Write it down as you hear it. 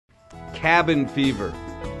cabin fever.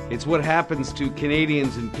 It's what happens to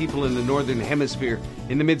Canadians and people in the Northern Hemisphere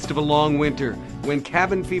in the midst of a long winter. When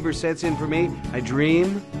cabin fever sets in for me, I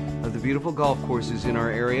dream of the beautiful golf courses in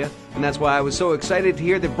our area, and that's why I was so excited to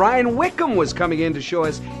hear that Bryan Wickham was coming in to show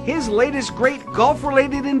us his latest great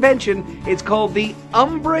golf-related invention. It's called the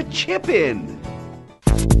Umbrachippin.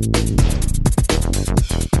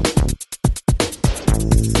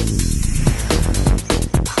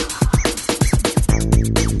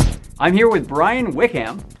 I'm here with Bryan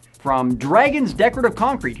Wickham from Dragon's Decorative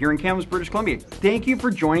Concrete here in Kamloops, British Columbia. Thank you for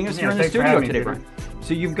joining us here in the studio today, Bryan.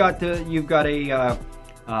 So you've got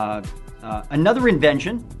another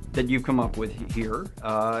invention that you've come up with here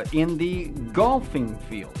in the golfing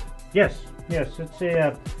field. Yes, it's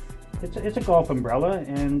a golf umbrella,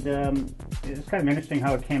 and it's kind of interesting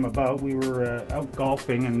how it came about. We were out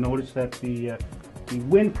golfing and noticed that the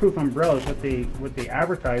windproof umbrellas, what they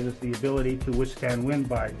advertise is the ability to withstand wind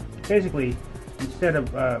by basically, instead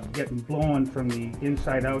of getting blown from the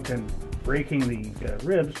inside out and breaking the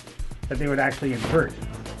ribs, that they would actually invert,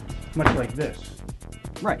 much like this.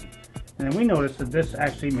 Right. And then we noticed that this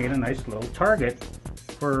actually made a nice little target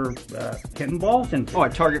for hitting balls into. Oh, a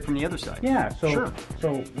target from the other side. Yeah. Sure.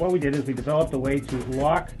 So what we did is we developed a way to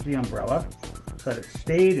lock the umbrella so that it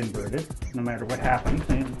stayed inverted, no matter what happens.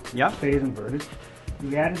 It stays inverted.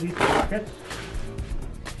 We added these pockets,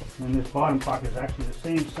 and this bottom pocket is actually the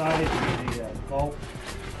same size as the golf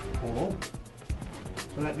hole.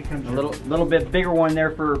 So that becomes a little bit bigger one there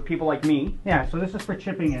for people like me. Yeah, so this is for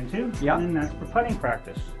chipping into, yeah, and that's for putting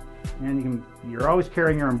practice. And you're always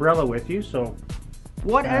carrying your umbrella with you, so...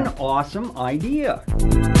 What an awesome idea!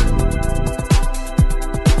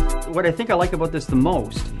 What I think I like about this the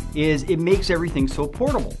most is it makes everything so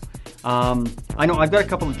portable. I know I've got a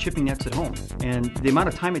couple of chipping nets at home, and the amount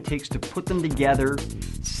of time it takes to put them together,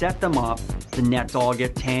 set them up, the nets all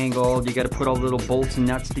get tangled, you got to put all the little bolts and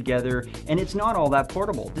nuts together, and it's not all that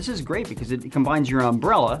portable. This is great because it combines your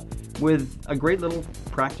umbrella with a great little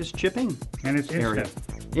practice chipping and it's area.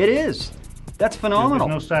 Instant. It is. That's phenomenal.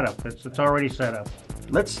 There's no setup. It's already set up.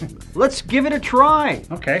 Let's give it a try.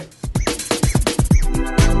 Okay.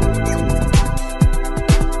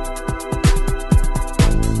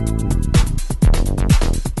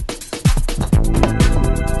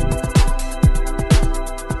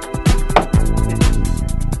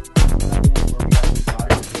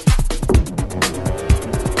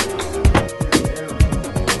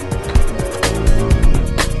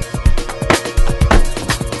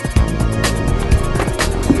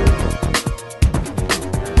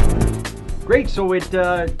 Great, so it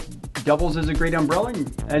doubles as a great umbrella,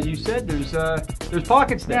 and as you said, there's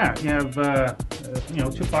pockets there. Yeah, you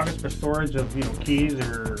have 2 pockets for storage of keys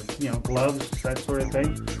or gloves, that sort of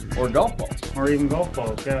thing, or golf balls, or even golf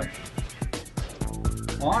balls. Yeah.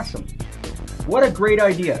 Awesome! What a great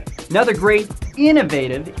idea! Another great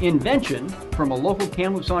innovative invention from a local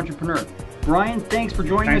Kamloops entrepreneur. Bryan, thanks for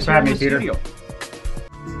joining us here in the studio.